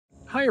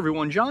Hi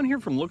everyone, John here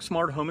from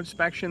LookSmart Home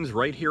Inspections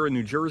right here in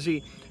New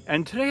Jersey.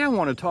 And today I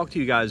want to talk to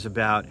you guys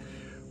about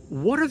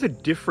what are the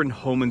different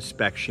home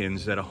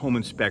inspections that a home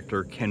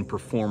inspector can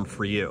perform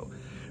for you.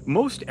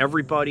 Most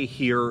everybody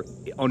here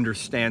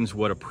understands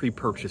what a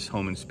pre-purchase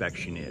home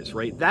inspection is,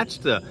 right?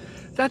 That's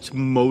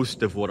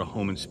most of what a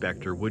home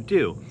inspector would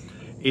do.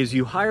 Is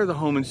you hire the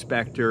home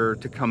inspector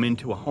to come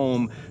into a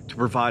home to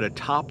provide a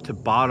top to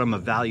bottom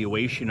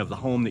evaluation of the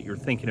home that you're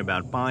thinking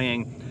about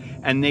buying,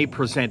 and they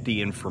present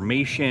the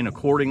information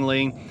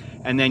accordingly,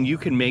 and then you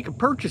can make a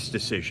purchase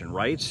decision,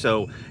 right?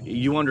 So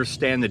you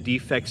understand the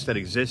defects that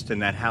exist in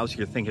that house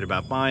you're thinking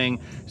about buying,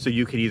 so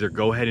you could either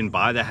go ahead and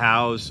buy the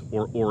house,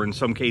 or in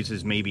some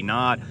cases maybe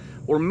not,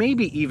 or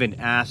maybe even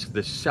ask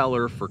the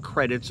seller for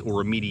credits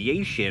or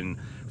remediation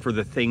for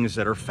the things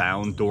that are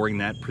found during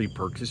that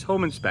pre-purchase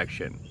home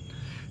inspection.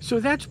 So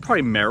that's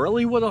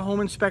primarily what a home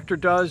inspector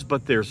does,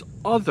 but there's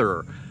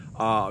other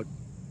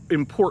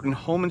important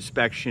home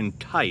inspection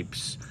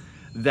types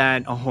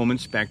that a home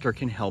inspector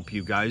can help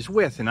you guys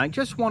with. And I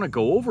just want to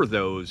go over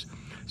those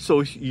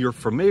so you're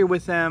familiar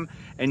with them,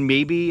 and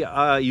maybe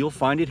you'll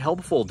find it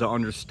helpful to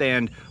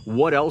understand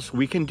what else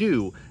we can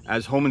do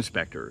as home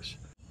inspectors.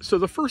 So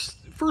the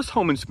first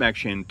home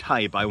inspection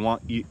type I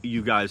want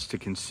you guys to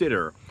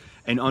consider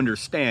and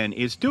understand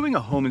is doing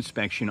a home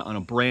inspection on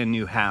a brand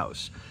new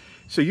house.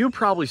 So you're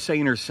probably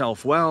saying to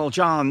yourself, well,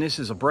 John, this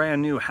is a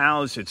brand new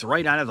house. It's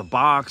right out of the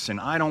box and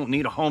I don't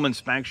need a home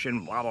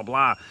inspection, blah, blah,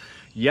 blah.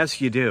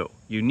 Yes, you do.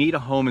 You need a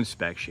home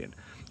inspection.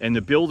 And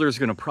the builder is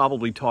going to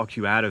probably talk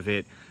you out of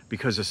it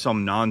because of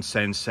some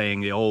nonsense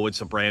saying, oh, it's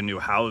a brand new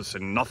house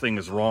and nothing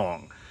is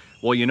wrong.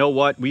 Well, you know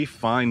what? We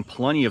find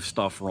plenty of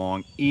stuff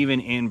wrong, even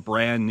in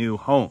brand new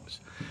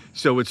homes.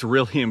 So it's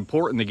really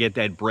important to get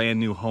that brand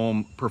new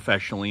home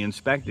professionally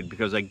inspected,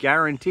 because I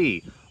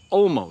guarantee,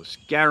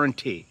 almost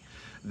guarantee,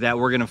 that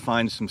we're going to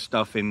find some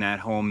stuff in that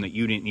home that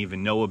you didn't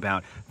even know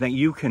about that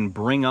you can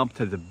bring up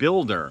to the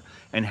builder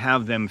and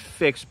have them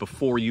fixed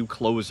before you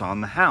close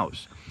on the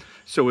house.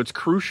 So it's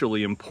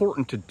crucially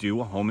important to do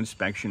a home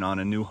inspection on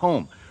a new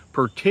home,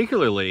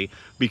 particularly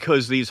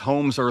because these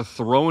homes are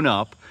thrown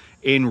up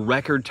in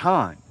record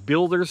time.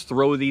 Builders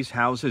throw these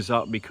houses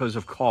up because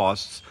of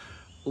costs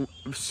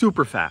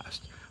super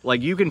fast.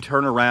 Like, you can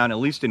turn around, at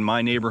least in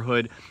my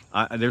neighborhood,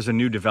 there's a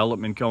new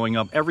development going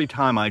up. Every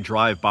time I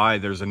drive by,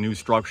 there's a new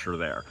structure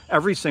there.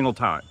 Every single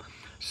time.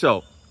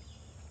 So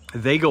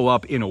they go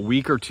up in a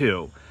week or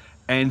two,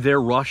 and they're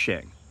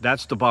rushing.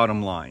 That's the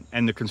bottom line.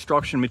 And the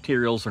construction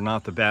materials are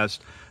not the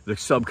best. The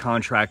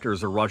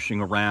subcontractors are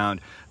rushing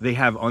around. They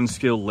have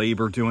unskilled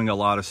labor doing a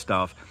lot of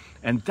stuff.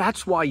 And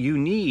that's why you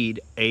need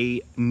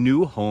a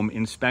new home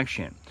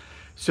inspection.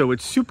 So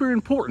it's super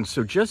important.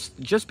 So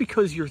just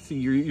because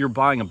you're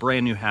buying a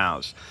brand new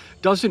house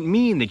doesn't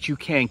mean that you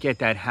can't get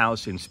that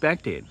house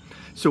inspected.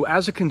 So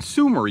as a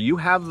consumer, you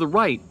have the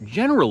right,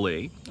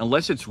 generally,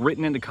 unless it's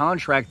written in the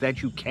contract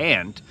that you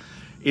can't,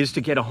 is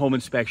to get a home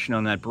inspection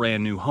on that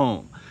brand new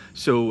home.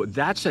 So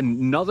that's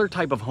another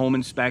type of home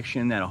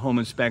inspection that a home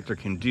inspector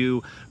can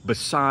do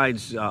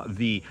besides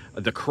the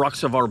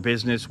crux of our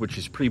business, which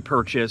is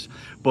pre-purchase.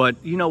 But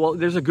you know, well,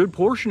 there's a good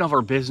portion of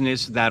our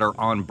business that are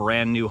on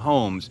brand new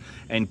homes,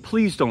 and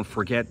please don't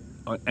forget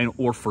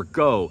or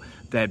forgo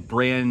that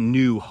brand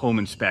new home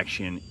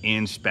inspection.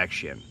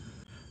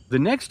 The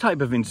next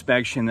type of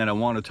inspection that I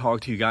want to talk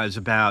to you guys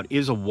about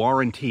is a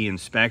warranty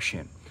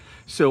inspection.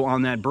 So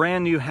on that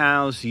brand new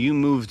house, you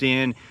moved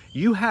in,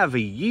 you have a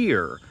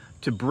year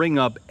to bring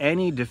up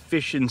any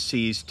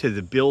deficiencies to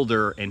the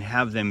builder and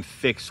have them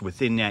fixed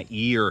within that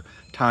year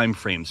time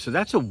frame. So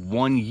that's a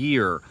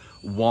 1-year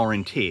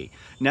warranty.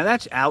 Now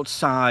that's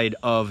outside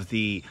of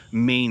the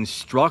main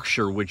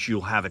structure, which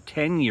you'll have a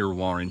 10-year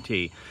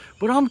warranty.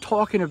 But I'm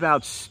talking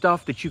about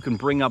stuff that you can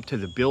bring up to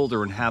the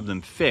builder and have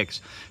them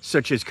fix,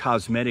 such as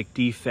cosmetic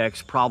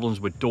defects,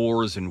 problems with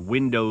doors and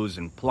windows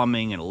and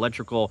plumbing and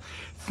electrical,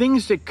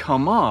 things that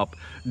come up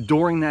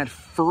during that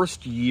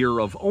first year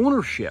of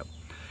ownership.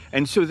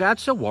 And so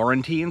that's a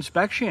warranty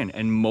inspection,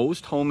 and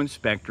most home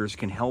inspectors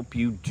can help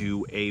you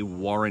do a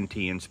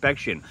warranty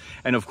inspection.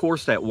 And of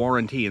course, that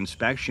warranty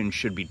inspection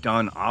should be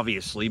done,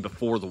 obviously,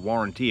 before the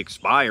warranty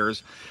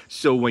expires.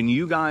 So when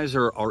you guys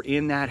are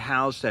in that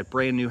house, that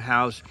brand new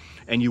house,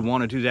 and you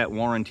want to do that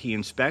warranty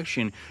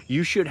inspection,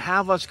 you should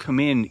have us come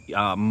in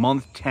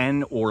month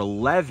 10 or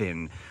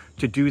 11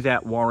 to do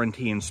that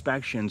warranty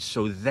inspection,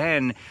 so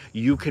then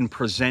you can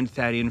present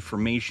that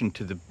information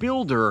to the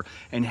builder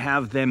and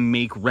have them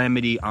make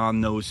remedy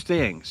on those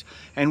things.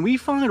 And we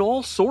find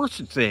all sorts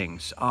of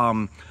things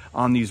on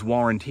these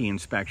warranty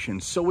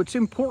inspections, so it's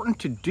important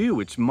to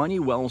do. It's money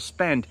well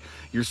spent.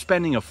 You're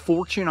spending a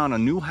fortune on a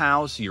new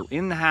house, you're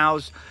in the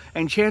house,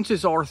 and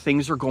chances are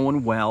things are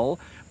going well,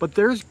 but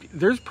there's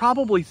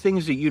probably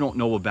things that you don't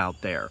know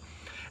about there.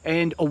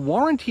 And a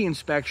warranty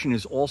inspection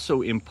is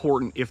also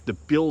important if the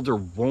builder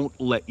won't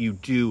let you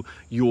do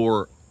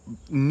your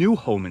new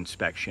home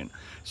inspection.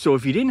 So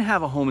if you didn't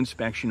have a home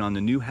inspection on the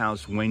new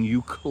house when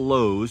you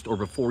closed or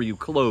before you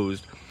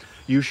closed,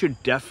 you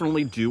should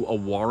definitely do a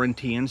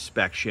warranty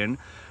inspection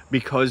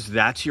because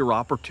that's your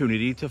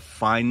opportunity to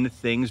find the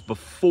things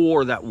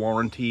before that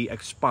warranty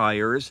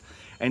expires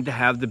and to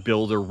have the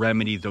builder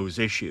remedy those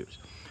issues.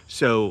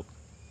 So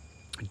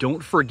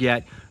don't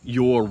forget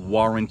your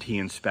warranty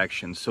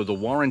inspection. So the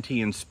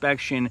warranty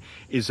inspection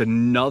is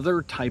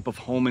another type of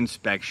home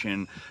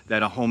inspection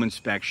that a home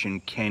inspection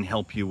can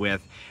help you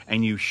with,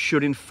 and you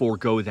shouldn't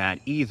forego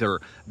that either.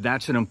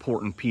 That's an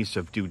important piece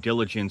of due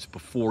diligence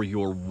before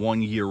your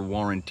 1-year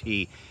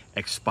warranty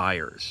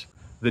expires.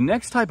 The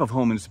next type of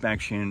home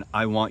inspection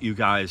I want you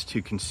guys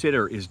to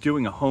consider is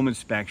doing a home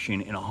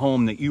inspection in a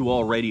home that you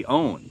already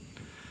own.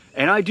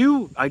 And I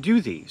do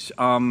these,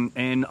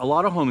 and a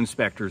lot of home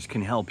inspectors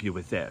can help you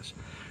with this.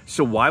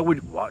 So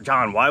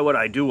John, why would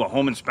I do a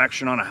home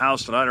inspection on a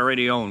house that I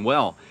already own?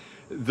 Well,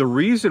 the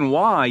reason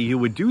why you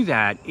would do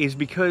that is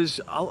because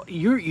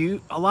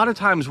a lot of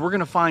times we're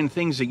going to find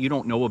things that you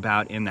don't know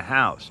about in the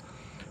house.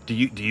 Do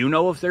you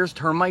know if there's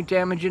termite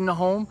damage in the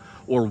home,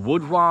 or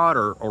wood rot,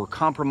 or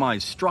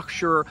compromised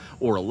structure,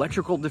 or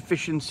electrical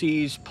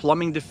deficiencies,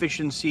 plumbing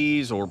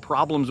deficiencies, or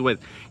problems with,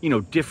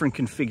 different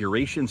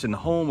configurations in the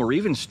home, or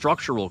even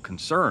structural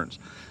concerns?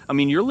 I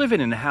mean, you're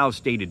living in the house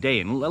day to day,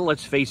 and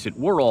let's face it,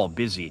 we're all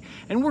busy,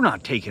 and we're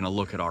not taking a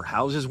look at our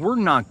houses. We're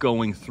not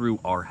going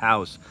through our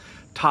house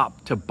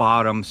top to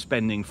bottom,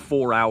 spending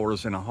 4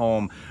 hours in a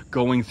home,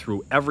 going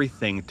through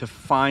everything to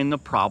find the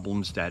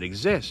problems that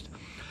exist.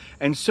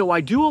 And so I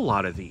do a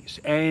lot of these,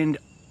 and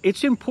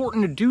it's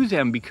important to do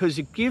them because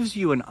it gives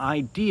you an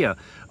idea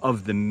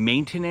of the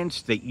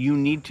maintenance that you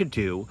need to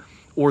do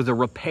or the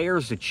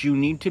repairs that you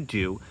need to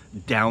do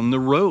down the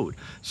road.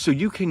 So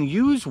you can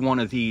use one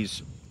of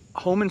these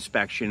home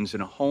inspections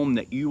in a home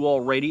that you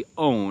already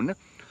own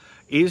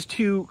is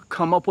to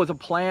come up with a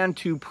plan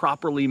to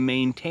properly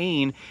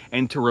maintain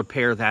and to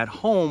repair that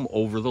home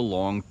over the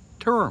long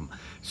term.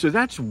 So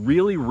that's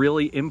really,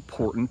 really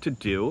important to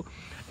do.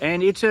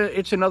 And it's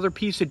another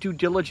piece of due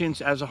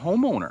diligence as a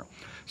homeowner.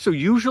 So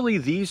usually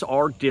these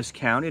are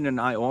discounted, and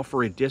I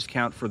offer a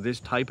discount for this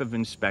type of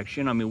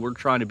inspection. I mean, we're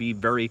trying to be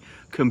very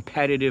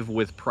competitive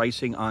with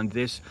pricing on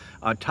this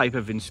type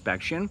of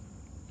inspection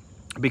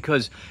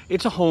because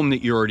it's a home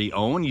that you already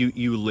own.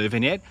 You live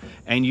in it,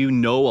 and you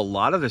know a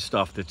lot of the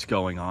stuff that's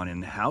going on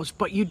in the house,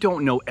 but you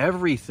don't know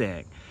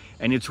everything.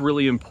 And it's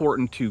really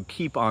important to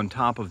keep on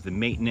top of the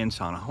maintenance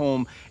on a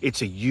home.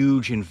 It's a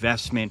huge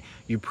investment.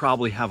 You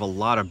probably have a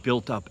lot of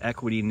built up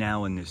equity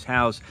now in this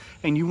house,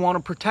 and you want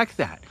to protect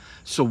that.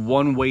 So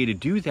one way to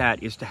do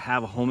that is to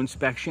have a home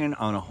inspection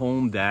on a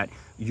home that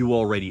you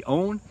already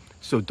own.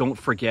 So don't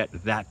forget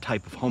that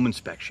type of home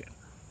inspection.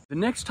 The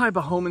next type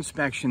of home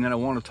inspection that I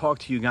want to talk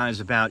to you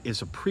guys about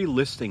is a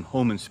pre-listing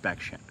home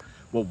inspection.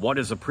 Well, what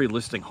is a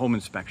pre-listing home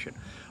inspection?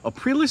 A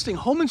pre-listing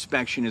home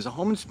inspection is a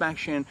home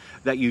inspection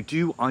that you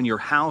do on your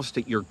house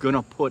that you're going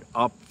to put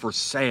up for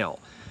sale.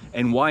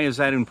 And why is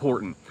that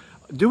important?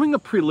 Doing a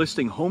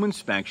pre-listing home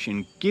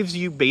inspection gives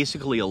you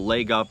basically a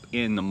leg up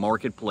in the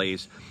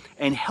marketplace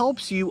and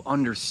helps you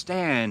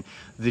understand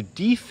the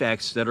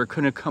defects that are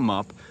going to come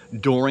up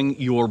during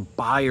your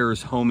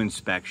buyer's home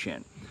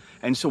inspection.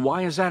 And so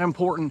why is that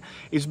important?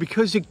 Is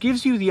because it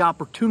gives you the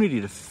opportunity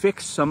to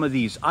fix some of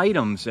these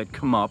items that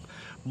come up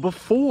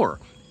before,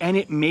 and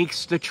it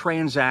makes the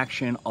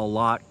transaction a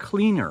lot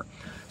cleaner.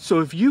 So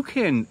if you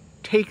can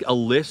take a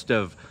list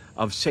of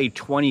say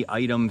 20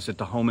 items that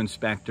the home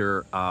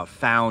inspector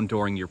found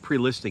during your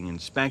pre-listing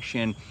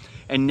inspection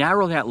and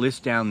narrow that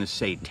list down to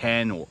say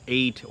 10 or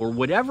 8 or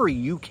whatever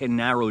you can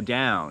narrow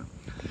down,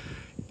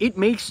 it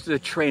makes the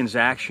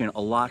transaction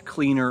a lot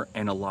cleaner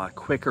and a lot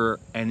quicker,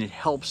 and it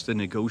helps the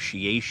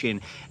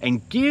negotiation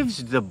and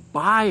gives the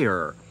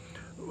buyer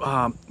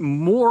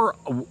more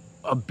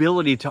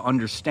ability to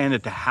understand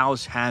that the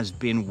house has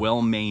been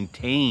well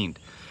maintained.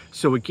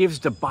 So it gives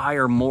the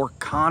buyer more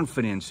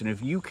confidence. And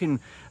if you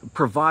can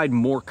provide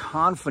more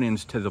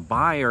confidence to the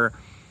buyer,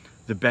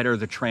 the better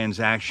the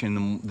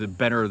transaction,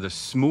 the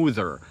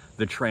smoother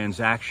the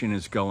transaction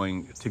is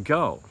going to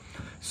go.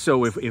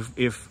 So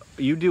if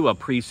you do a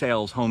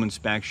pre-sales home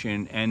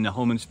inspection and the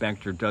home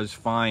inspector does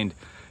find,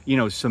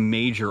 some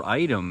major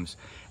items,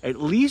 at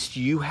least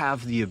you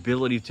have the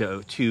ability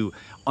to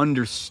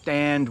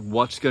understand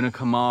what's going to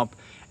come up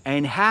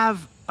and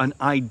have an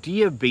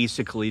idea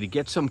basically to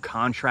get some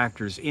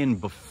contractors in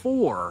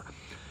before,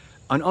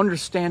 an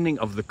understanding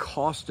of the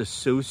cost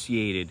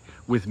associated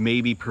with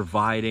maybe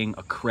providing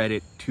a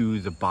credit to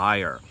the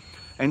buyer.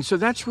 And so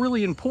that's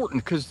really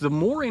important because the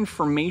more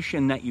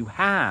information that you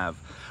have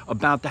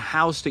about the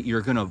house that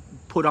you're going to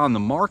put on the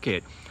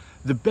market,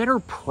 the better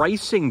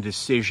pricing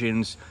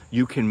decisions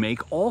you can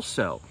make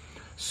also.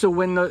 So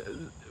when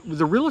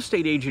the real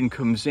estate agent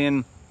comes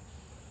in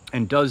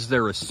and does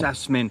their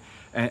assessment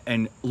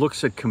and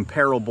looks at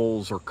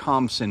comparables or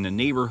comps in the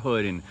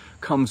neighborhood and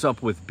comes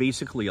up with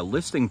basically a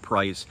listing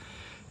price,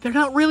 they're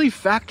not really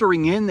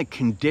factoring in the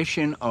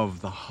condition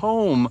of the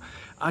home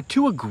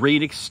To a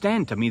great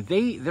extent. I mean,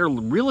 they're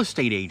real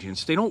estate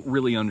agents. They don't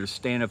really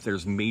understand if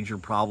there's major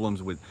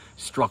problems with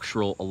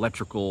structural,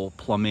 electrical,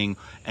 plumbing,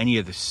 any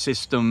of the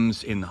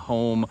systems in the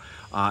home,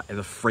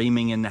 the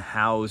framing in the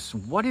house.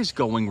 What is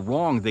going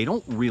wrong? They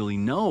don't really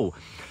know.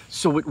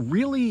 So it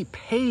really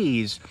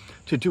pays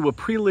to do a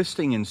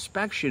pre-listing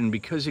inspection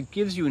because it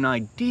gives you an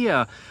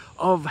idea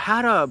of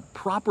how to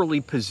properly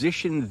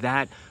position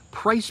that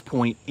price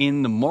point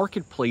in the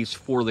marketplace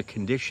for the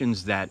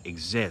conditions that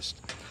exist.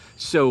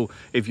 So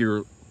if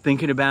you're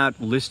thinking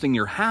about listing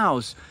your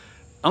house,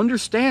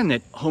 understand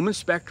that home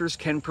inspectors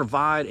can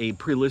provide a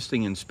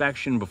pre-listing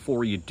inspection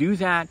before you do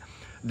that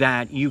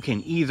you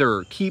can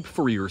either keep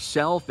for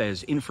yourself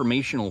as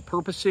informational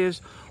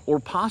purposes or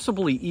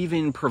possibly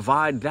even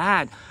provide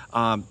that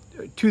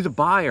to the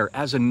buyer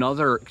as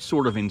another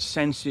sort of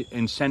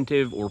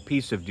incentive or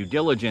piece of due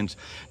diligence.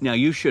 Now,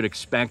 you should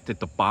expect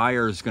that the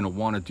buyer is going to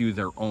want to do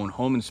their own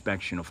home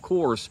inspection, of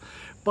course,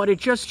 but it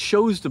just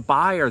shows the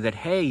buyer that,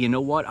 hey, you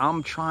know what,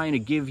 I'm trying to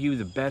give you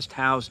the best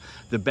house,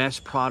 the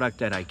best product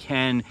that I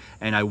can,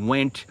 and I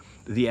went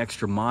the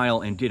extra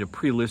mile and did a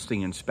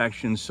pre-listing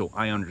inspection so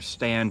I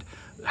understand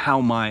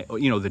how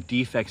the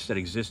defects that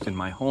exist in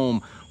my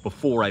home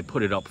before I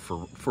put it up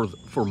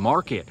for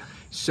market.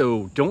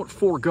 So don't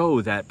forego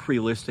that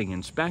pre-listing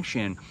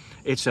inspection.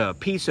 It's a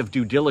piece of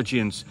due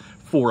diligence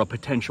for a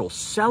potential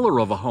seller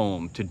of a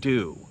home to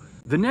do.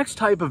 The next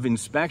type of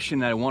inspection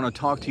that I want to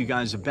talk to you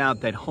guys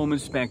about that home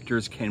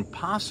inspectors can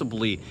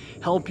possibly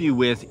help you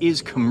with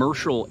is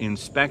commercial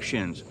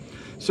inspections.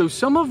 So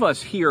some of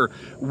us here,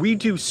 we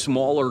do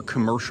smaller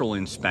commercial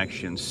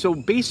inspections. So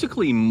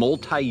basically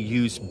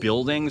multi-use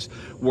buildings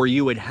where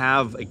you would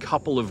have a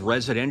couple of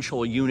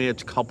residential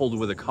units coupled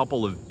with a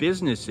couple of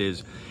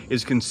businesses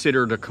is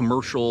considered a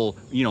commercial,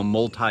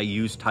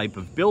 multi-use type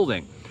of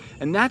building.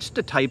 And that's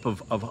the type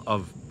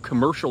of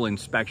commercial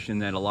inspection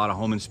that a lot of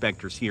home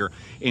inspectors here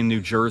in New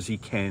Jersey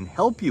can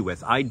help you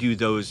with. I do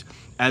those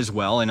as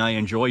well, and I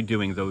enjoy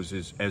doing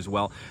those as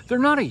well. They're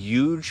not a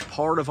huge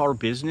part of our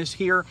business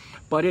here,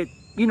 but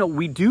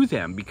we do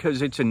them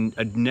because it's a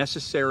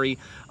necessary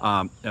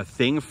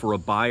thing for a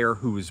buyer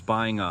who is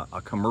buying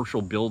a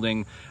commercial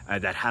building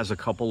that has a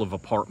couple of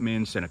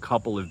apartments and a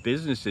couple of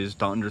businesses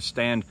to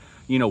understand,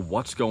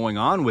 what's going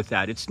on with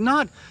that. It's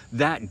not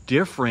that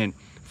different,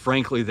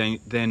 frankly,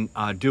 than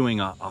doing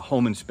a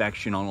home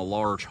inspection on a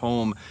large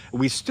home.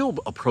 We still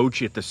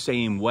approach it the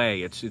same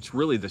way. It's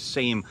really the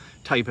same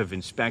type of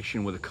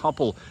inspection with a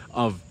couple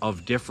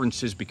of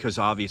differences because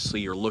obviously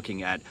you're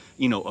looking at,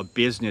 a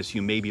business.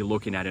 You may be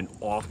looking at an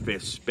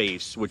office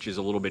space, which is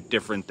a little bit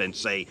different than,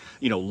 say,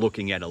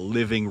 looking at a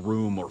living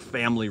room or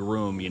family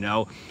room.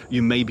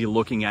 You may be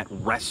looking at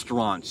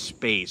restaurant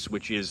space,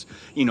 which is,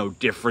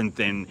 different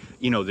than,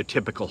 the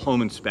typical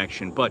home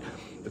inspection. But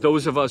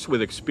those of us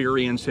with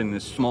experience in the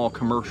small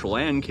commercial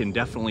end can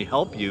definitely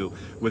help you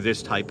with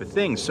this type of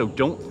thing. So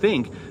don't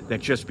think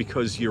that just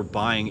because you're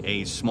buying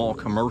a small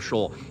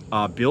commercial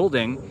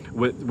building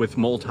with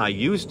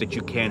multi-use that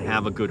you can't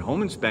have a good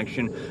home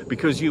inspection,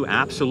 because you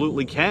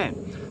absolutely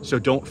can. So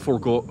don't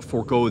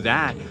forego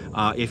that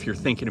if you're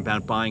thinking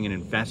about buying an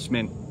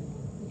investment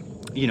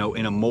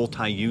in a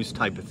multi-use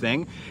type of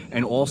thing.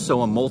 And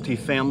also a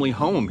multifamily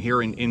home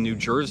here in New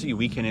Jersey,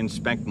 we can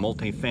inspect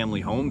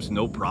multifamily homes,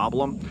 no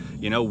problem.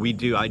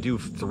 I do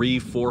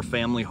 3-4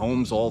 family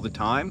homes all the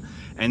time,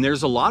 and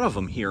there's a lot of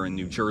them here in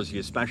New Jersey,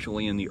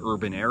 especially in the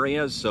urban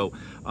areas. So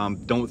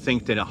don't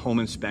think that a home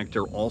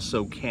inspector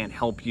also can't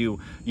help you,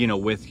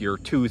 with your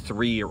 2,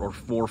 3, or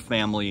 4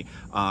 family,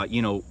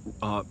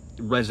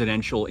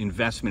 residential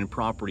investment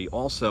property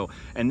also.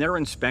 And they're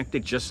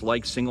inspected just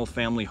like single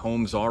family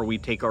homes are. We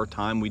take our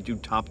time. We do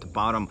top to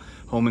bottom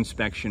home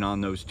inspection on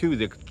those too.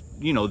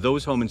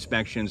 Those home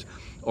inspections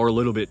are a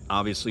little bit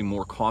obviously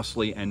more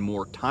costly and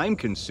more time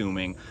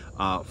consuming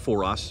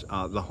for us,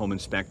 the home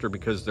inspector,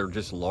 because they're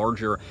just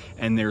larger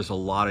and there's a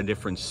lot of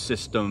different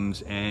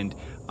systems and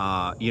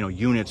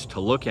units to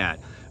look at.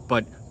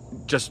 But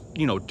just,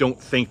 don't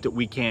think that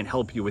we can't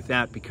help you with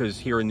that, because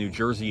here in New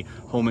Jersey,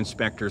 home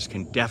inspectors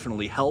can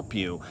definitely help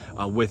you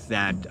with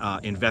that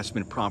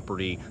investment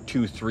property,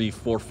 2, 3,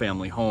 4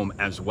 family home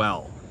as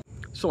well.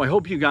 So I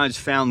hope you guys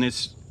found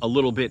this a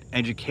little bit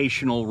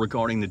educational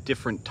regarding the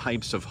different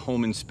types of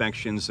home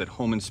inspections that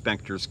home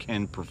inspectors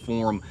can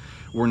perform.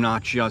 We're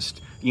not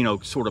just,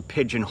 sort of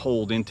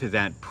pigeonholed into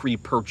that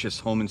pre-purchase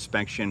home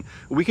inspection.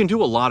 We can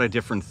do a lot of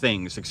different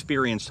things.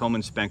 Experienced home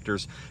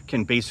inspectors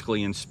can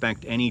basically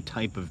inspect any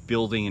type of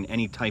building and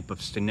any type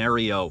of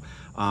scenario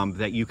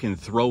that you can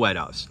throw at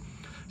us.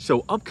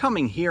 So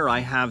upcoming here, I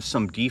have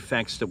some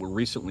defects that were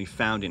recently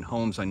found in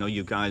homes. I know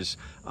you guys,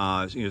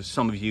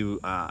 some of you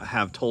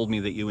have told me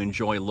that you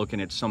enjoy looking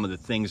at some of the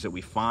things that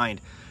we find,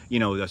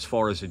 as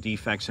far as the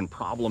defects and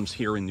problems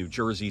here in New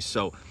Jersey.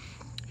 So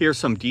here's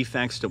some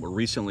defects that were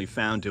recently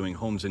found doing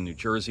homes in New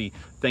Jersey.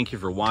 Thank you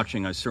for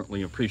watching. I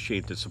certainly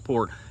appreciate the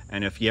support.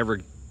 And if you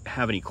ever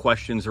have any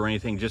questions or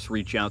anything, just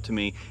reach out to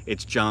me.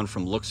 It's John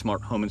from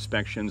LookSmart Home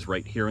Inspections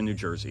right here in New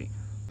Jersey.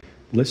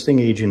 listing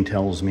agent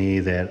tells me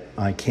that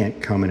I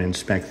can't come and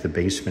inspect the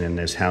basement in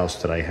this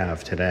house that I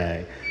have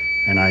today.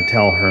 And I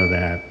tell her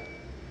that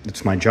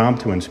it's my job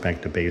to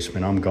inspect the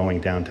basement. I'm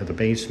going down to the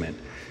basement.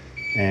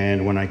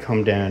 And when I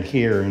come down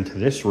here into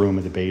this room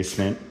of the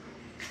basement,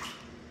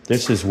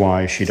 this is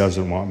why she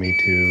doesn't want me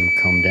to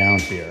come down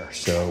here.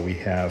 So we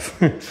have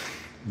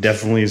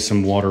definitely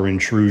some water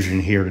intrusion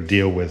here to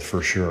deal with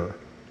for sure.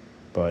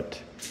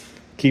 But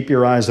keep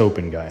your eyes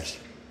open, guys.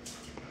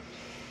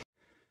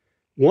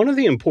 One of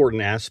the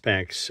important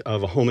aspects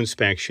of a home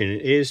inspection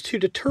is to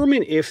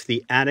determine if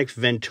the attic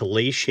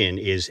ventilation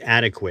is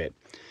adequate.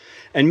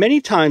 And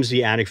many times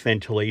the attic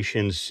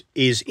ventilation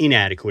is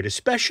inadequate,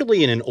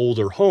 especially in an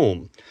older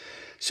home.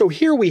 So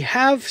here we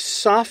have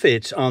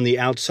soffits on the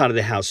outside of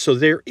the house. So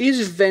there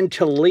is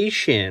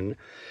ventilation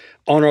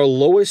on our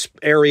lowest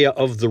area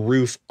of the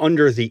roof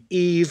under the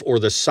eave or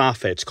the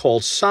soffit. It's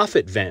called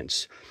soffit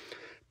vents.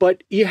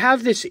 But you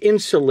have this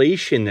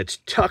insulation that's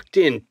tucked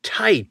in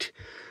tight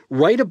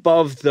right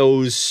above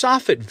those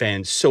soffit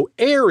vents. So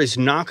air is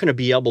not going to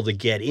be able to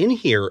get in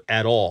here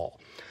at all.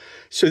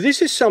 So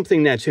this is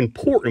something that's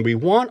important. We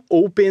want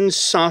open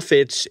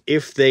soffits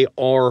if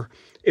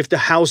the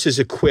house is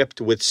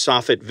equipped with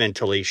soffit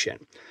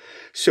ventilation.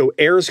 So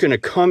air is going to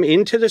come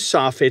into the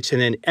soffits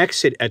and then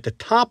exit at the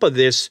top of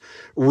this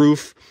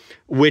roof,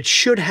 which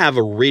should have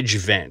a ridge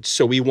vent.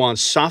 So we want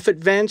soffit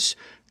vents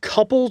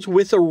coupled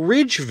with a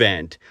ridge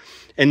vent,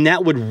 and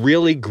that would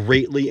really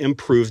greatly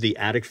improve the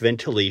attic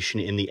ventilation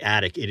in the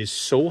attic. It is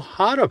so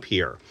hot up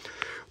here.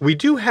 We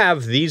do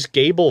have these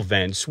gable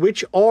vents,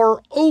 which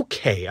are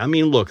okay. I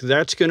mean, look,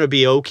 that's going to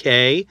be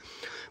okay.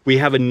 We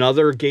have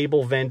another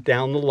gable vent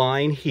down the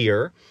line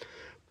here.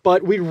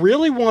 But we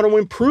really want to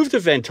improve the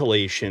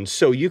ventilation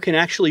so you can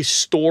actually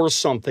store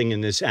something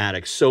in this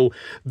attic. So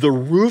the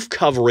roof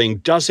covering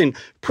doesn't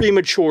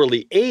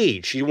prematurely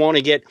age. You want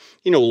to get,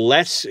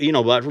 less,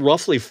 about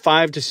roughly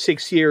 5 to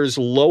 6 years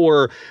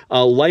lower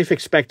life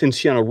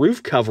expectancy on a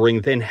roof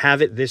covering than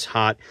have it this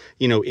hot,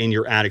 in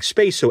your attic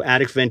space. So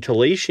attic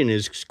ventilation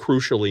is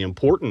crucially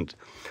important.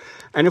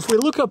 And if we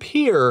look up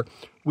here,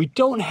 we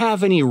don't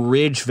have any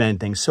ridge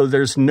venting. So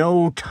there's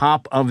no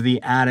top of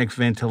the attic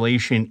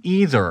ventilation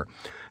either.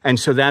 And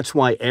so that's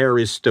why air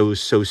is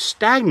so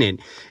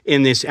stagnant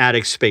in this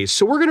attic space.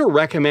 So we're going to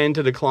recommend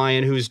to the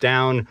client who's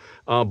down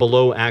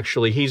below,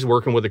 actually, he's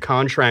working with a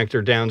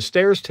contractor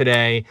downstairs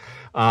today,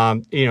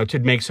 to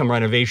make some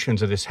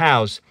renovations of this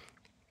house.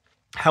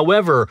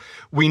 However,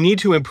 we need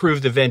to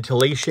improve the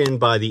ventilation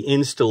by the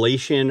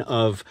installation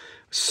of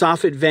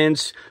soffit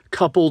vents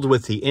coupled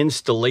with the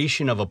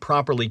installation of a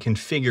properly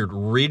configured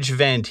ridge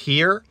vent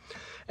here.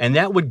 And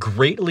that would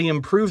greatly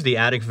improve the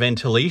attic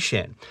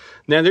ventilation.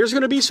 Now, there's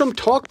going to be some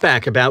talk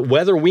back about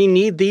whether we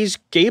need these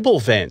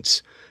gable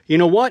vents. You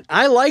know what?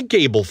 I like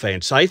gable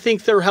vents. I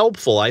think they're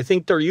helpful. I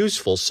think they're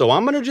useful. So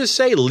I'm going to just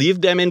say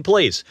leave them in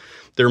place.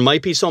 There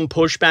might be some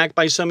pushback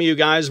by some of you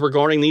guys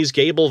regarding these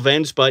gable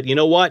vents, but you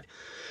know what?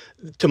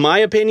 To my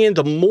opinion,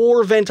 the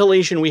more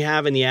ventilation we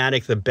have in the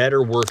attic, the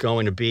better we're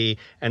going to be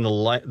and the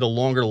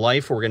longer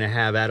life we're going to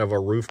have out of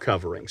our roof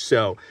covering.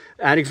 So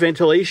attic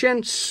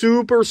ventilation,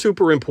 super,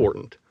 super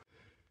important.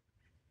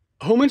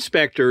 Home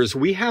inspectors,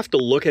 we have to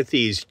look at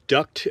these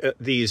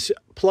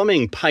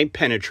plumbing pipe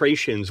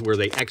penetrations where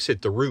they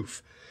exit the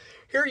roof.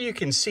 Here you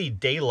can see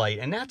daylight,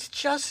 and that's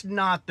just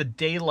not the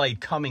daylight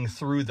coming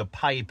through the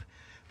pipe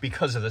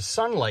because of the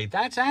sunlight.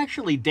 That's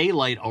actually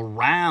daylight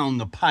around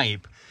the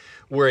pipe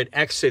where it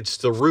exits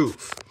the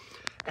roof.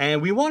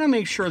 And we want to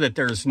make sure that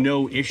there's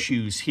no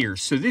issues here.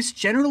 So this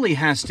generally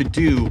has to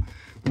do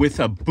with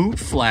a boot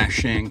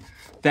flashing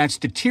that's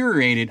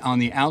deteriorated on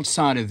the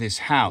outside of this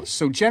house.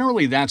 So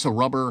generally that's a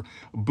rubber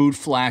boot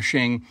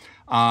flashing,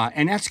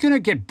 and that's going to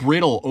get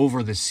brittle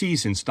over the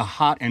seasons, the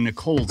hot and the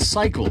cold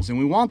cycles. And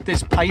we want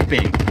this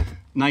piping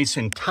nice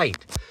and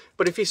tight.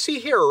 But if you see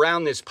here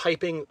around this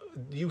piping,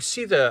 you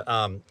see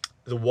the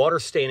water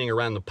staining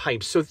around the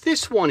pipe. So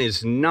this one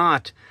is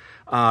not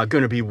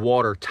going to be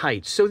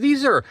watertight. So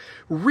these are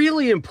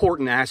really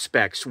important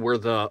aspects where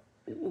the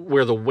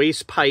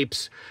waste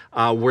pipes,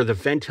 where the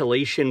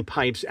ventilation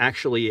pipes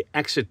actually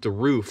exit the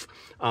roof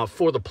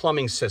for the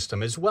plumbing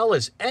system, as well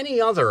as any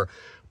other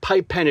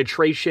pipe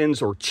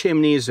penetrations or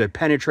chimneys that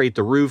penetrate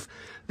the roof.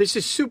 This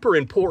is super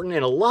important,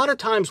 and a lot of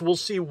times we'll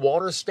see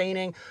water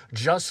staining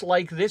just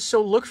like this.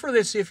 So look for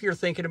this if you're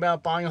thinking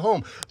about buying a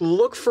home.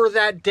 Look for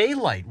that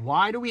daylight.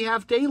 Why do we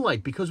have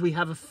daylight? Because we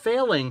have a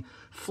failing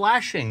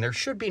flashing. There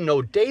should be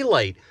no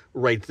daylight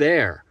right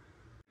there.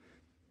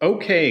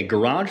 Okay,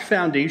 garage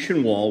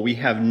foundation wall, we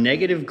have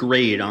negative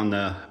grade on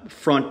the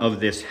front of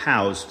this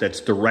house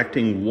that's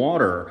directing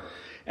water,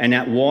 and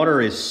that water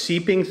is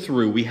seeping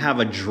through. We have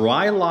a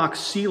dry lock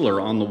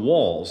sealer on the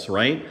walls,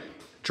 right?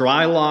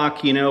 Dry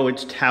lock,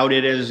 it's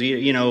touted as,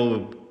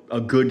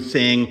 a good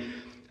thing.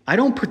 I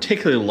don't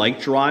particularly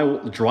like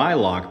dry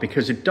lock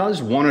because it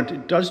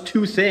does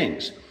two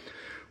things.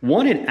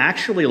 One, it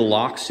actually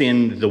locks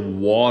in the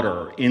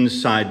water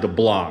inside the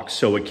block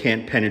so it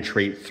can't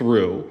penetrate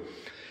through.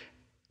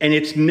 and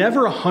it's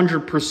never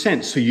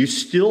 100%, so you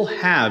still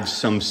have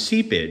some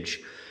seepage.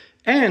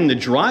 And the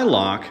dry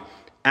lock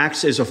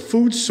acts as a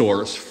food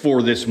source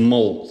for this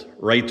mold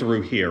right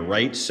through here,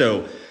 right?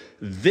 So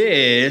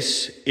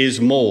this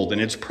is mold,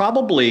 and it's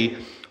probably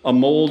a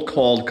mold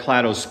called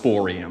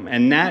Cladosporium,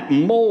 and that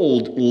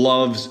mold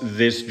loves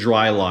this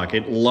dry lock.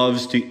 It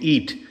loves to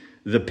eat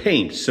the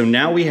paint. So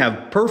now we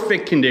have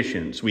perfect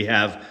conditions. We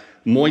have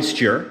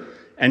moisture,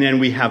 and then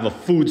we have a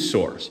food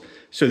source.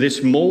 So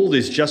this mold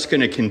is just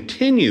going to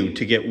continue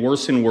to get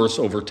worse and worse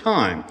over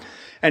time.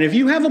 And if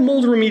you have a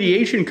mold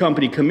remediation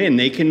company come in,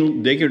 they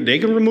can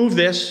remove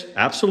this.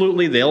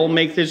 Absolutely, they'll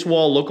make this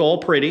wall look all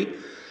pretty.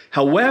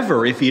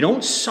 However, if you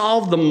don't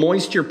solve the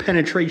moisture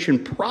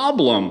penetration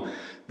problem,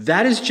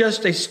 that is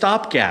just a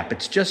stopgap.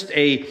 It's just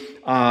a,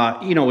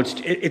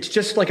 it's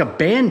just like a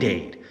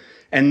Band-Aid.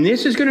 And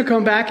this is going to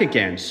come back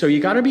again. So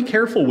you got to be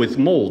careful with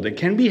mold. It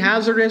can be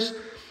hazardous.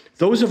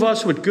 Those of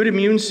us with good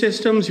immune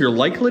systems, you're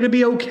likely to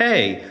be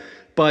okay.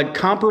 But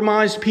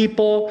compromised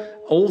people,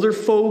 older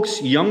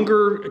folks,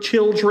 younger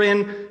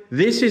children,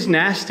 this is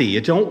nasty.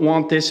 You don't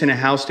want this in a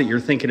house that you're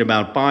thinking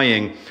about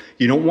buying.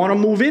 You don't want to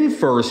move in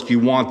first. You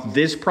want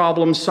this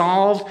problem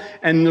solved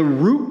and the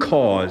root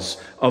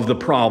cause of the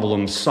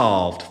problem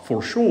solved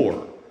for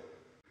sure.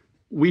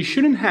 We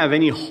shouldn't have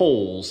any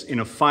holes in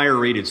a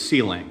fire-rated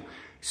ceiling.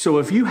 So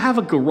if you have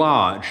a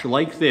garage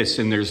like this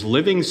and there's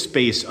living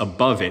space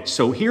above it,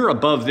 so here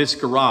above this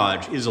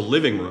garage is a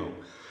living room,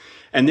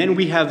 and then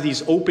we have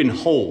these open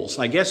holes.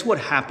 I guess what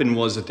happened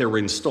was that they were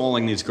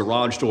installing these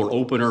garage door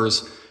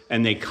openers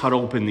and they cut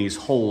open these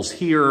holes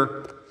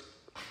here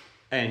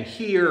and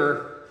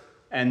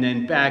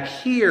then back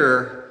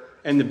here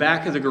in the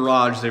back of the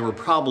garage, they were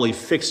probably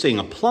fixing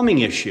a plumbing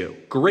issue.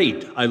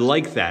 Great, I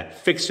like that.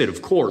 Fix it,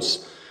 of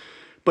course.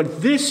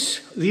 But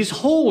these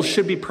holes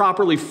should be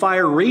properly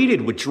fire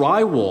rated with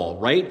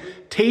drywall, right?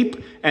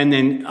 Tape and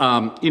then,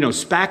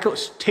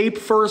 spackle, tape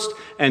first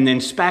and then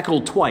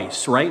spackle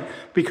twice, right?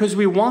 Because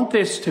we want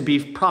this to be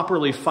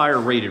properly fire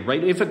rated,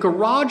 right? If a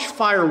garage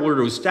fire were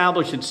to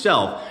establish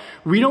itself,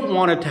 we don't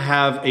want it to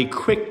have a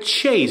quick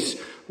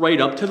chase right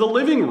up to the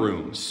living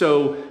room.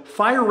 So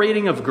fire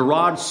rating of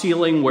garage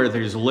ceiling where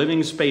there's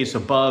living space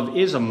above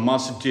is a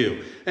must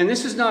do. And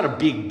this is not a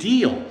big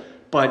deal.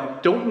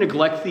 But don't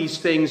neglect these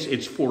things.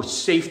 It's for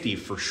safety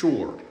for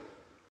sure.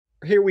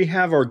 Here we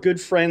have our good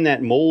friend,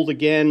 that mold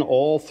again,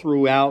 all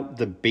throughout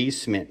the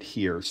basement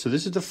here. So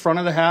this is the front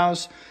of the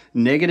house,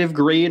 negative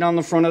grade on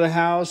the front of the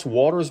house.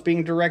 Water's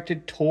being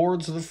directed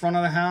towards the front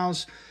of the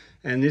house.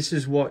 And this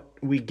is what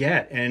we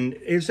get. And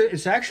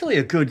it's actually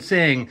a good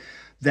thing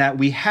that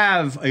we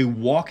have a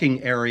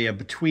walking area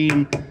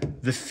between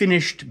the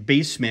finished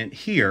basement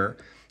here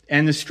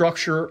and the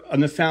structure on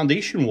the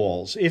foundation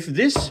walls. If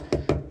this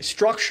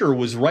structure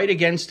was right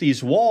against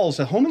these walls,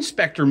 a home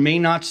inspector may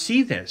not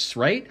see this,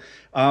 right?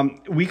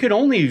 We could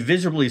only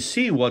visibly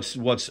see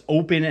what's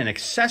open and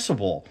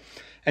accessible.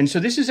 And so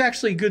this is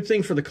actually a good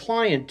thing for the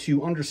client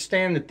to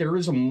understand that there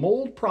is a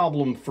mold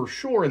problem for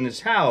sure in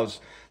this house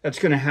that's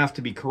going to have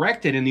to be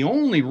corrected. And the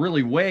only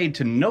really way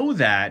to know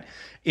that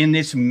in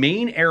this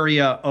main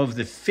area of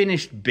the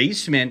finished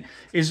basement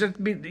is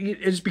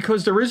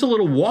because there is a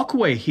little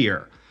walkway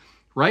here.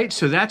 Right?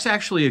 So that's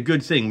actually a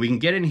good thing. We can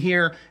get in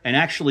here and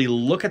actually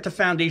look at the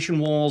foundation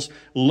walls,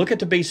 look at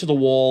the base of the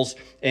walls,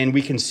 and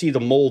we can see the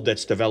mold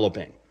that's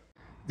developing.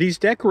 These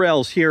deck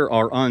rails here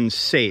are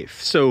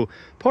unsafe. So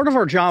part of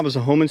our job as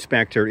a home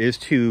inspector is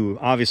to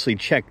obviously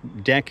check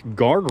deck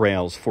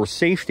guardrails for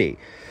safety.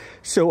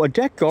 So a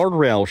deck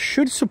guardrail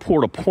should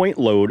support a point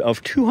load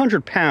of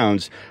 200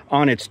 pounds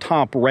on its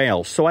top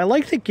rail. So I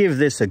like to give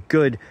this a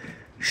good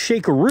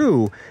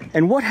shakeroo,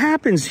 and what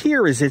happens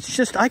here is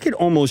I could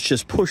almost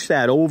just push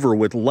that over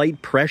with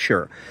light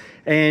pressure,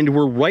 and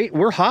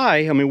we're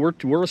high. I mean,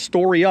 we're a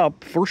story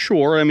up for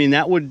sure. I mean,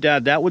 that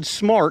would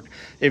smart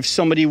if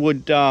somebody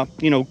would go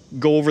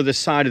over the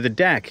side of the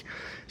deck.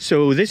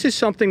 So this is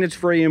something that's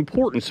very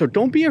important. So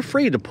don't be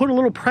afraid to put a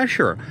little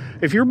pressure.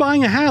 If you're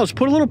buying a house,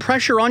 put a little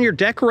pressure on your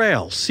deck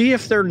rails. See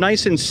if they're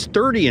nice and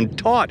sturdy and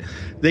taut.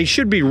 They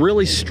should be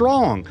really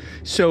strong.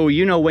 So,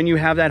 when you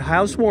have that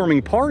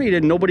housewarming party,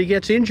 that nobody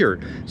gets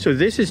injured. So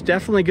this is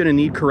definitely going to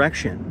need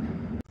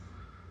correction.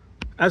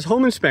 As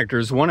home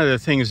inspectors, one of the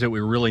things that we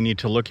really need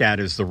to look at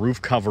is the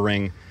roof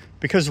covering,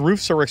 because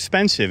roofs are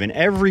expensive, and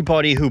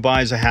everybody who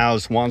buys a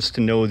house wants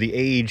to know the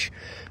age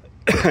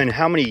and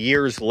how many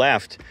years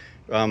left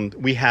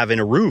we have in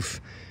a roof.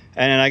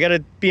 And I gotta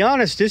be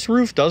honest, this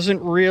roof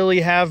doesn't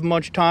really have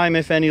much time,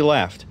 if any,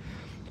 left.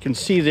 You can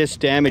see this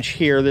damage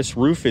here. This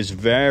roof is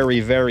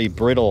very, very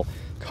brittle.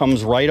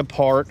 Comes right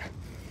apart.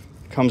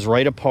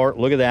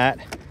 Look at that.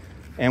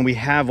 And we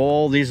have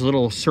all these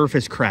little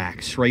surface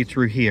cracks right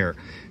through here.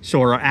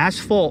 So our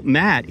asphalt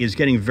mat is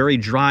getting very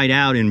dried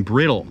out and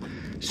brittle.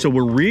 So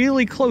we're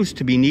really close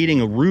to be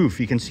needing a roof.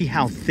 You can see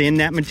how thin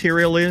that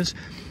material is.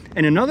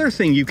 And another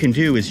thing you can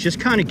do is just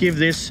kind of give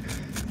this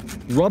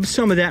rub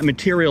some of that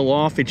material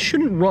off. It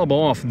shouldn't rub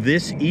off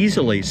this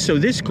easily. So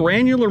this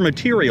granular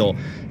material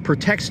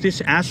protects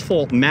this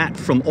asphalt mat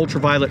from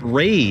ultraviolet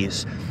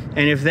rays.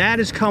 And if that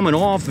is coming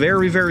off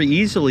very, very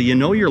easily, you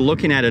know you're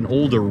looking at an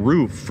older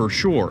roof for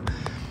sure.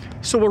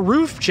 So a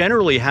roof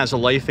generally has a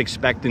life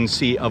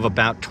expectancy of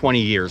about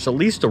 20 years, at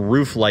least a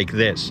roof like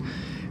this.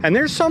 And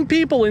there's some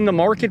people in the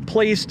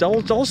marketplace,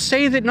 they'll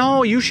say that,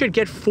 no, you should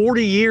get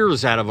 40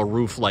 years out of a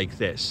roof like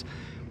this.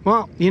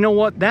 Well, you know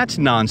what? That's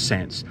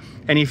nonsense.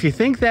 And if you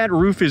think that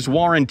roof is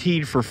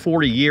warranted for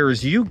 40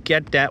 years, you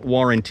get that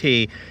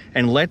warranty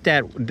and let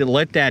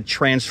that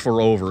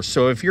transfer over.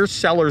 So if your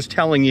seller's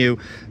telling you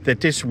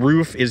that this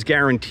roof is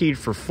guaranteed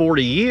for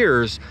 40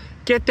 years,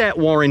 get that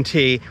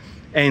warranty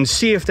and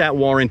see if that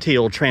warranty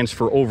will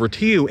transfer over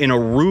to you in a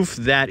roof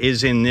that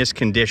is in this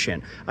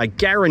condition. I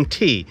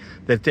guarantee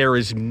that there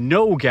is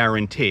no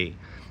guarantee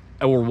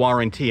or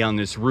warranty on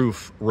this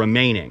roof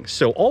remaining.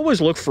 So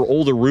always look for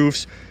older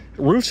roofs.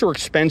 Roofs are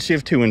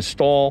expensive to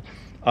install.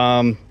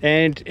 And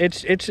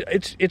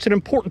it's an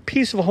important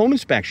piece of a home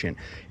inspection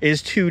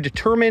is to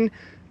determine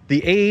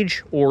the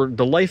age or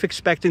the life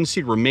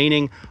expectancy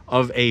remaining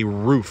of a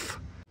roof.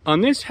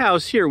 On this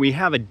house here, we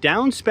have a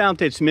downspout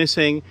that's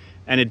missing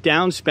and a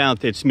downspout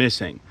that's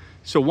missing.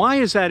 So why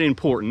is that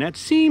important? That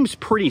seems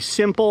pretty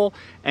simple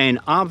and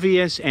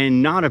obvious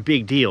and not a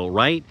big deal,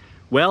 right?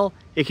 Well,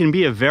 it can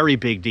be a very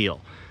big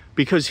deal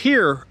because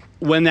here,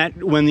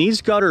 when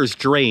these gutters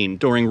drain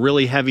during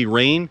really heavy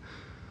rain,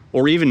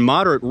 or even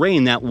moderate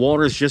rain, that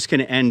water is just going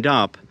to end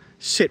up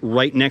sit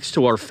right next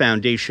to our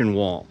foundation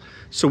wall.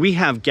 So we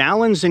have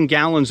gallons and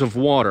gallons of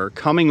water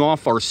coming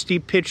off our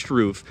steep pitched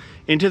roof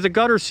into the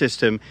gutter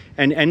system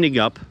and ending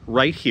up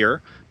right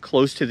here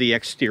close to the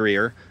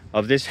exterior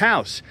of this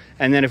house.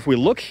 And then if we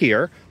look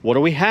here, what do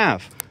we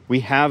have?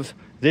 We have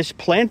this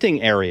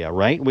planting area,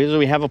 right?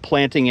 We have a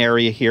planting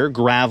area here,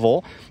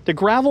 gravel. The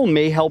gravel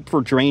may help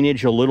for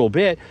drainage a little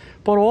bit,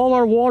 but all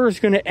our water is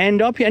going to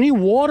end up here. Any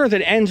water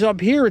that ends up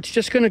here, it's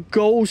just going to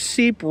go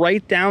seep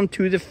right down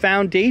to the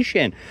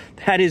foundation.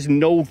 That is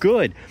no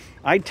good.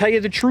 I tell you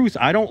the truth,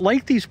 I don't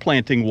like these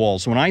planting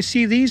walls. When I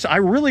see these, I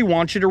really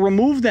want you to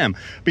remove them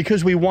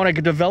because we want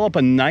to develop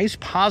a nice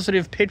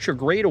positive picture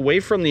grade away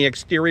from the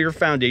exterior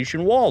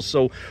foundation walls.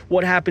 So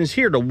what happens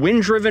here? The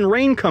wind-driven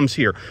rain comes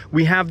here.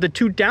 We have the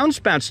two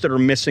downspouts that are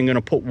missing, going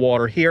to put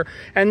water here,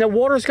 and the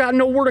water's got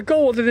nowhere to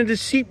go other than to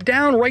seep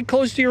down right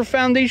close to your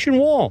foundation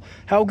wall.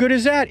 How good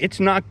is that? It's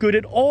not good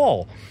at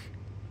all.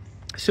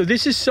 So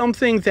this is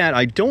something that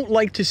I don't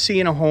like to see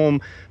in a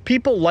home.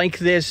 People like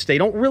this, they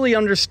don't really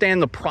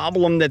understand the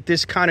problem that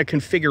this kind of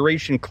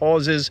configuration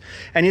causes,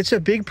 and it's a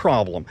big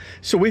problem.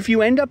 So if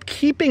you end up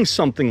keeping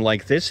something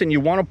like this and you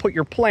want to put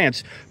your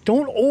plants,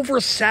 don't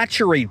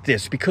oversaturate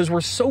this because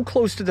we're so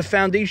close to the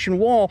foundation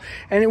wall,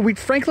 and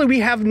frankly, we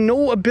have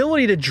no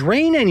ability to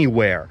drain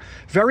anywhere.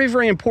 Very,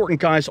 very important,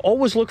 guys.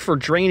 Always look for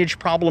drainage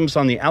problems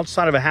on the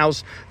outside of a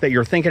house that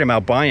you're thinking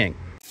about buying.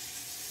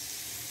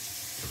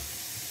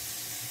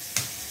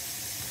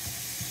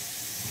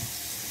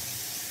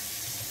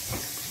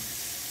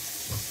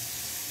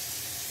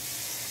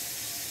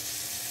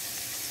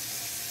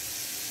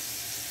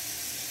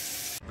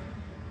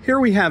 Here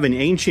we have an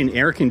ancient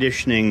air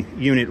conditioning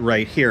unit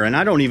right here, and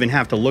I don't even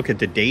have to look at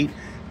the date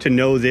to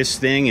know this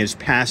thing is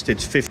past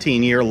its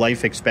 15-year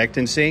life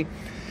expectancy.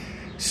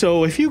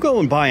 So if you go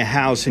and buy a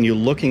house and you're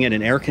looking at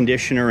an air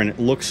conditioner and it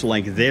looks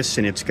like this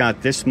and it's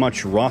got this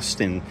much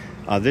rust and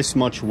this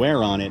much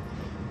wear on it,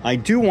 I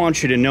do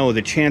want you to know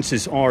the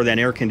chances are that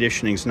air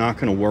conditioning is not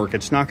going to work.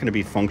 It's not going to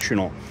be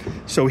functional.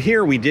 So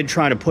here we did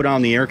try to put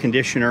on the air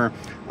conditioner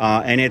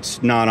and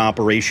it's not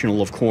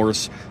operational, of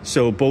course.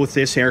 So both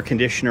this air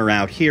conditioner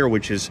out here,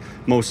 which is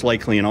most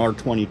likely an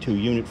R22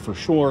 unit for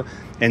sure,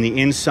 and the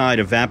inside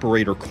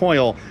evaporator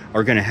coil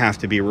are going to have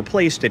to be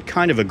replaced at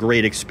kind of a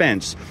great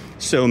expense.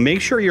 So make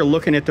sure you're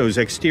looking at those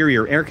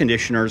exterior air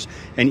conditioners,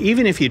 and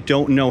even if you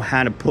don't know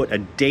how to put a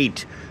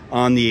date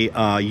on the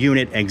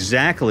unit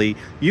exactly,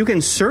 you can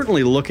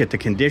certainly look at the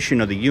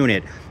condition of the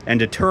unit and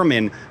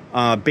determine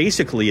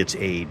basically its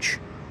age.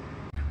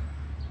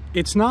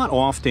 It's not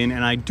often,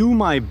 and I do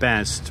my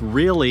best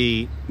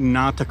really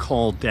not to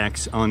call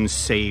decks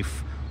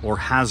unsafe or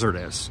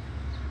hazardous.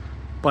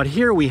 But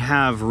here we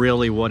have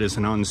really what is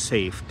an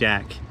unsafe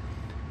deck.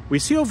 We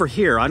see over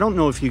here, I don't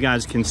know if you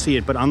guys can see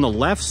it, but on the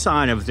left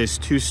side of this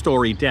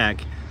two-story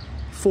deck,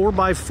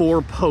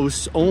 4x4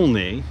 posts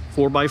only,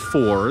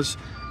 4x4s.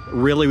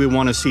 Really, we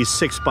want to see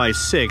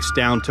 6x6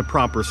 down to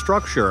proper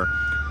structure.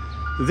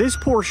 This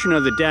portion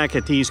of the deck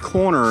at these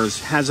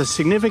corners has a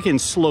significant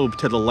slope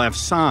to the left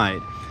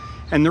side.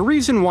 And the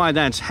reason why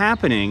that's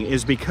happening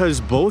is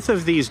because both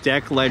of these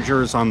deck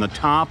ledgers on the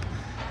top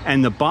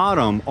and the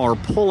bottom are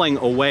pulling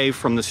away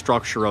from the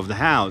structure of the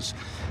house.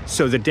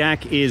 So the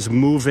deck is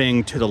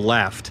moving to the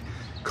left,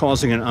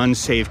 causing an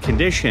unsafe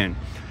condition.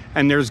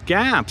 And there's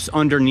gaps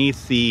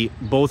underneath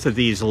both of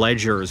these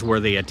ledgers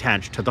where they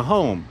attach to the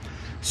home.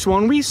 So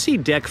when we see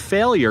deck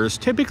failures,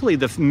 typically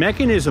the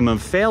mechanism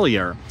of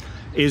failure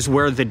is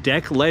where the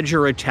deck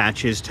ledger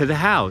attaches to the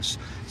house.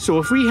 So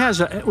if we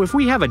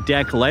have a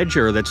deck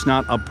ledger that's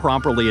not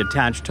properly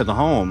attached to the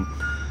home,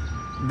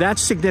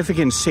 that's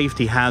significant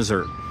safety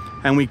hazard.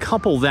 And we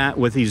couple that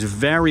with these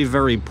very,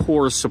 very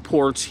poor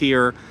supports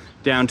here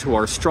down to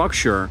our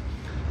structure,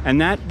 and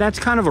that's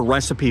kind of a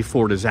recipe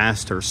for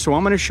disaster. So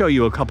I'm going to show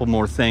you a couple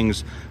more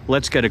things.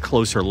 Let's get a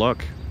closer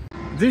look.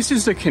 This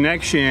is the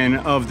connection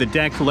of the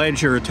deck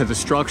ledger to the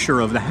structure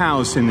of the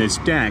house in this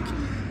deck.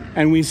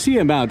 And we see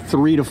about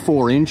 3 to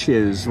 4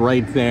 inches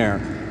right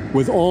there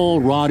with all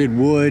rotted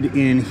wood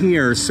in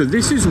here. So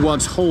this is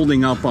what's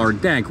holding up our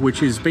deck,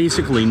 which is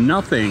basically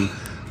nothing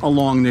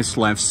along this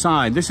left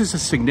side. This is a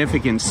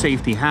significant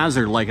safety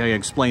hazard, like I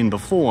explained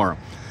before.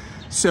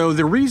 So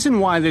the reason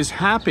why this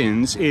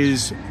happens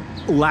is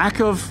lack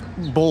of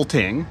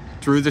bolting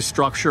through the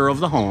structure of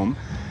the home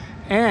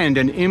and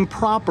an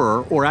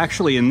improper, or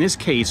actually in this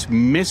case,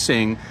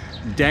 missing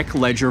deck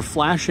ledger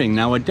flashing.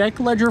 Now, a deck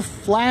ledger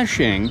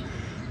flashing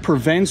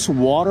prevents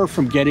water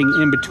from getting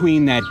in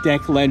between that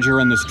deck ledger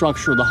and the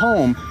structure of the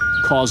home,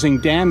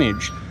 causing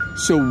damage.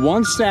 So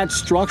once that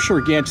structure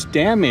gets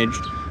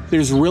damaged,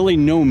 there's really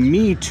no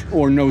meat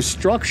or no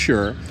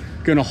structure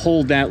going to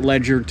hold that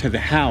ledger to the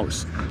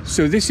house.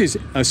 So this is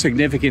a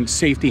significant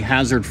safety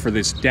hazard for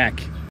this deck.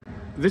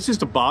 This is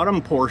the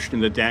bottom portion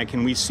of the deck,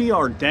 and we see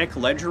our deck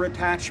ledger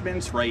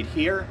attachments right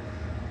here.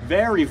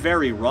 Very,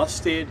 very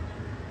rusted,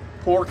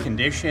 poor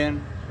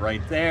condition,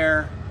 right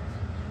there,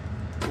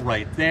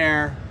 right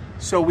there.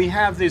 So we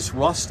have this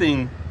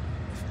rusting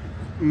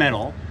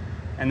metal,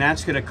 and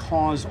that's going to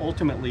cause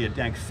ultimately a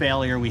deck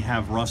failure. We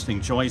have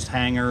rusting joist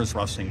hangers,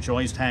 rusting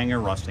joist hanger,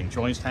 rusting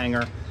joist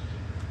hanger.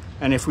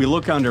 And if we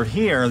look under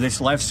here,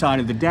 this left side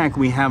of the deck,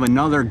 we have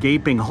another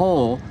gaping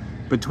hole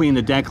between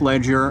the deck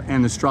ledger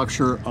and the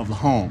structure of the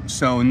home.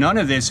 So none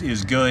of this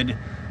is good.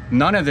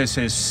 None of this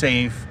is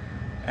safe.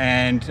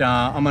 And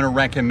I'm going to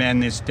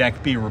recommend this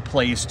deck be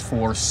replaced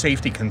for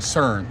safety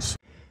concerns.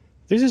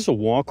 This is a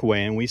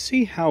walkway, and we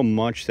see how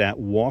much that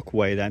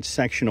walkway, that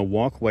section of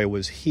walkway,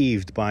 was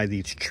heaved by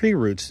these tree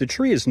roots. The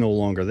tree is no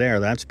longer there.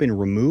 That's been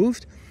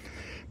removed.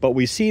 But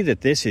we see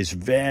that this is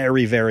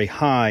very, very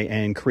high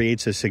and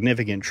creates a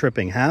significant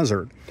tripping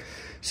hazard.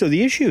 So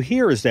the issue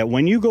here is that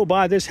when you go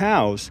by this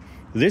house,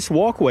 this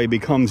walkway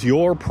becomes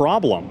your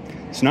problem.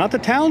 It's not the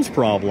town's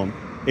problem.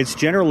 It's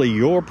generally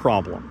your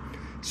problem.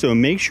 So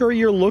make sure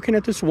you're looking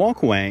at this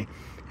walkway.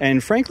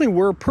 And frankly,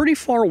 we're pretty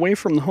far away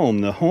from the home.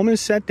 The home is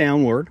set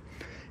downward.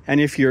 And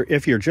if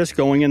you're just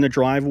going in the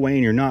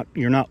driveway and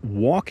you're not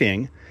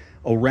walking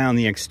around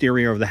the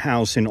exterior of the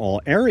house in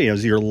all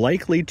areas, you're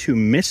likely to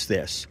miss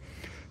this.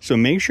 So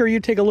make sure you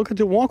take a look at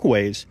the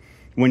walkways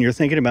when you're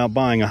thinking about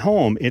buying a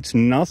home. It's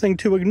nothing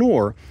to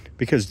ignore,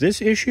 because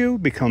this issue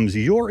becomes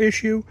your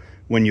issue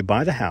when you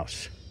buy the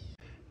house.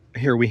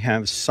 Here we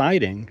have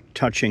siding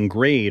touching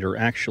grade, or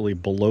actually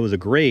below the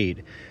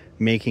grade,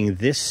 making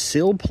this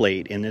sill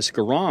plate in this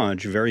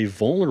garage very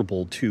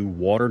vulnerable to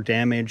water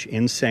damage,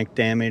 insect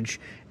damage,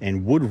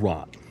 and wood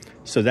rot.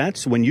 So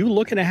that's when you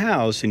look at a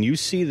house and you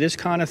see this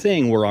kind of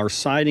thing where our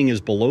siding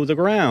is below the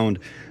ground,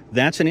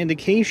 that's an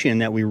indication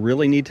that we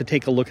really need to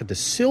take a look at the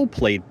sill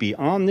plate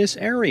beyond this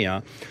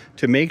area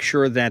to make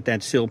sure that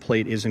that sill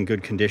plate is in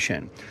good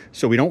condition.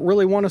 So we don't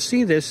really want to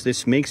see this.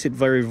 This makes it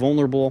very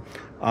vulnerable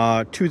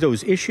to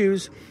those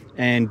issues.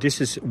 And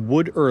this is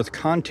wood-earth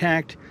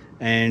contact.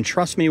 And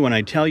trust me when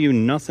I tell you,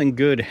 nothing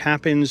good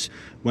happens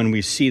when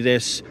we see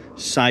this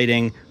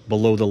siding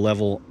below the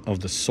level of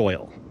the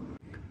soil.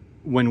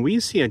 When we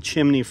see a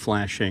chimney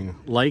flashing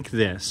like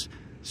this,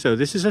 so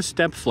this is a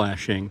step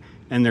flashing,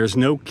 and there's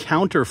no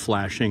counter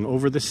flashing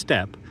over the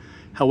step.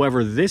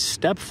 However, this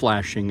step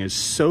flashing is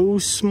so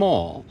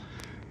small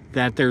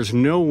that there's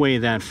no way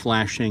that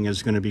flashing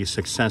is going to be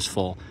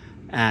successful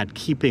at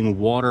keeping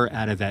water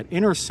out of that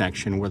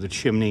intersection where the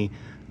chimney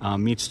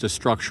meets the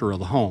structure of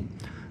the home.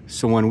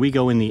 So when we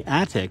go in the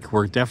attic,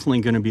 we're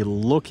definitely going to be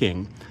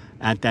looking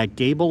at that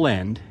gable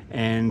end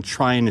and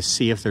trying to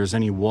see if there's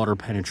any water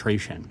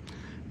penetration.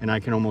 And I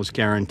can almost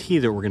guarantee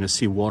that we're going to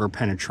see water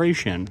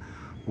penetration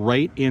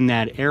right in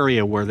that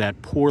area where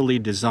that poorly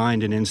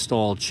designed and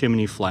installed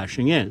chimney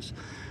flashing is.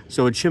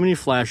 So a chimney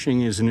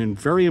flashing is a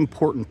very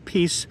important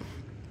piece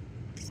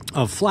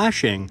of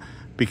flashing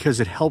because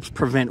it helps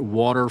prevent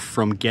water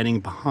from getting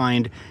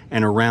behind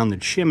and around the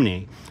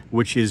chimney,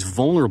 which is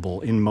vulnerable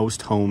in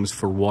most homes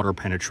for water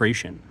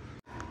penetration.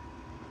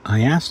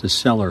 I asked the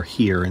seller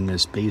here in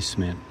this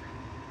basement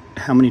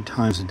how many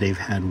times they've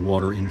had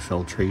water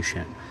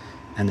infiltration.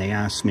 And they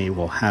asked me,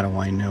 well, how do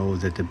I know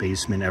that the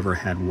basement ever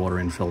had water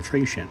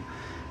infiltration?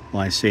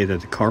 Well, I say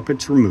that the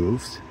carpet's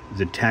removed,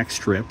 the tack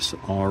strips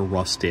are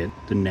rusted,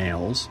 the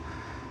nails.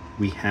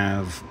 We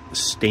have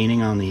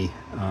staining on the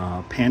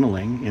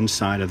paneling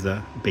inside of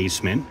the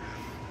basement.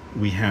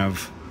 We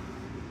have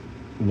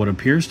what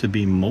appears to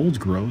be mold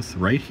growth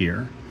right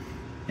here.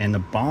 And the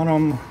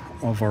bottom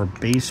of our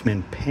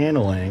basement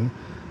paneling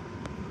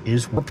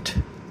is warped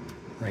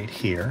right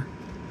here.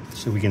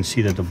 So we can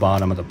see that the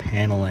bottom of the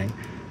paneling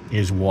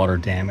is water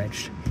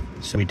damaged.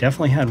 So we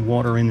definitely had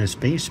water in this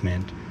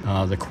basement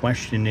The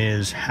question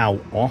is, how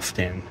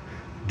often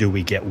do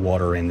we get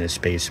water in this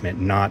basement,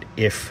 not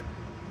if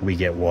we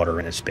get water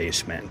in this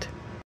basement.